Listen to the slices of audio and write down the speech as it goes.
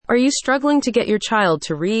Are you struggling to get your child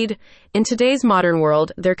to read? In today's modern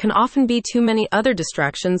world, there can often be too many other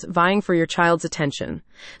distractions vying for your child's attention.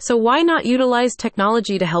 So why not utilize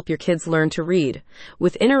technology to help your kids learn to read?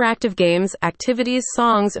 With interactive games, activities,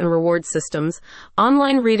 songs, and reward systems,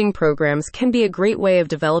 online reading programs can be a great way of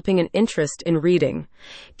developing an interest in reading.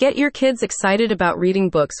 Get your kids excited about reading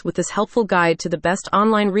books with this helpful guide to the best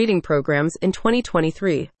online reading programs in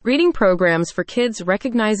 2023. Reading Programs for Kids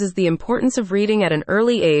recognizes the importance of reading at an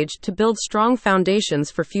early age to build strong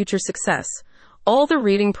foundations for future success. All the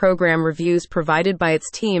reading program reviews provided by its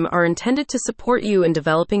team are intended to support you in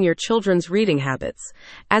developing your children's reading habits,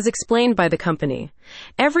 as explained by the company.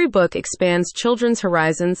 Every book expands children's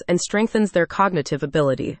horizons and strengthens their cognitive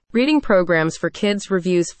ability. Reading Programs for Kids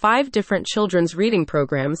reviews 5 different children's reading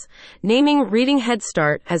programs, naming Reading Head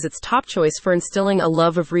Start as its top choice for instilling a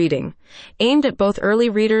love of reading. Aimed at both early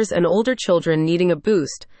readers and older children needing a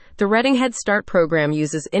boost, the Reading Head Start program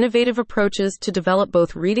uses innovative approaches to develop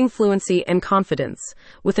both reading fluency and confidence.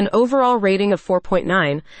 With an overall rating of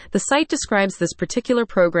 4.9, the site describes this particular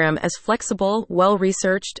program as flexible,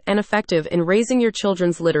 well-researched, and effective in raising your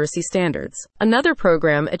children's literacy standards. Another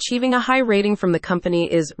program achieving a high rating from the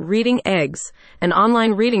company is Reading Eggs, an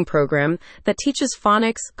online reading program that teaches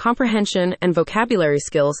phonics, comprehension, and vocabulary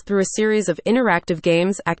skills through a series of interactive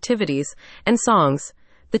games, activities, and songs.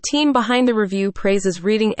 The team behind the review praises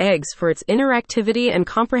Reading Eggs for its interactivity and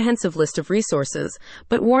comprehensive list of resources,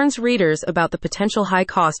 but warns readers about the potential high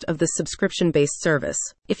cost of this subscription-based service.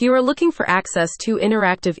 If you are looking for access to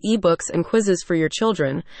interactive ebooks and quizzes for your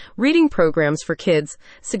children, Reading Programs for Kids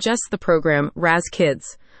suggests the program Raz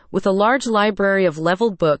Kids. With a large library of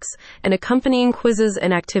leveled books and accompanying quizzes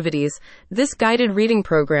and activities, this guided reading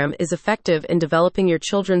program is effective in developing your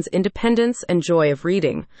children's independence and joy of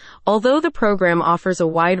reading. Although the program offers a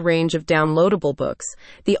wide range of downloadable books,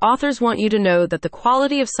 the authors want you to know that the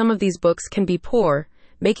quality of some of these books can be poor,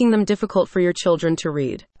 making them difficult for your children to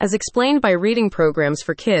read. As explained by Reading Programs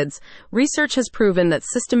for Kids, research has proven that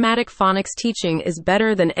systematic phonics teaching is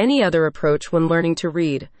better than any other approach when learning to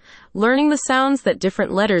read. Learning the sounds that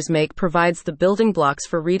different letters make provides the building blocks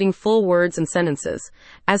for reading full words and sentences.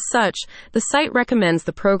 As such, the site recommends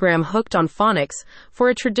the program Hooked on Phonics for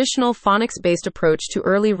a traditional phonics-based approach to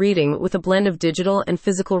early reading with a blend of digital and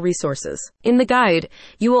physical resources. In the guide,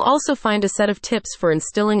 you will also find a set of tips for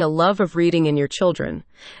instilling a love of reading in your children.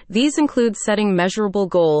 These include setting measurable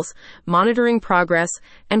goals, monitoring progress,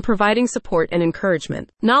 and providing support and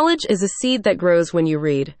encouragement. Knowledge is a seed that grows when you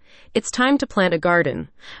read. It's time to plant a garden.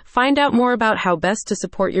 Find out more about how best to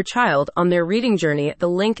support your child on their reading journey at the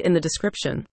link in the description.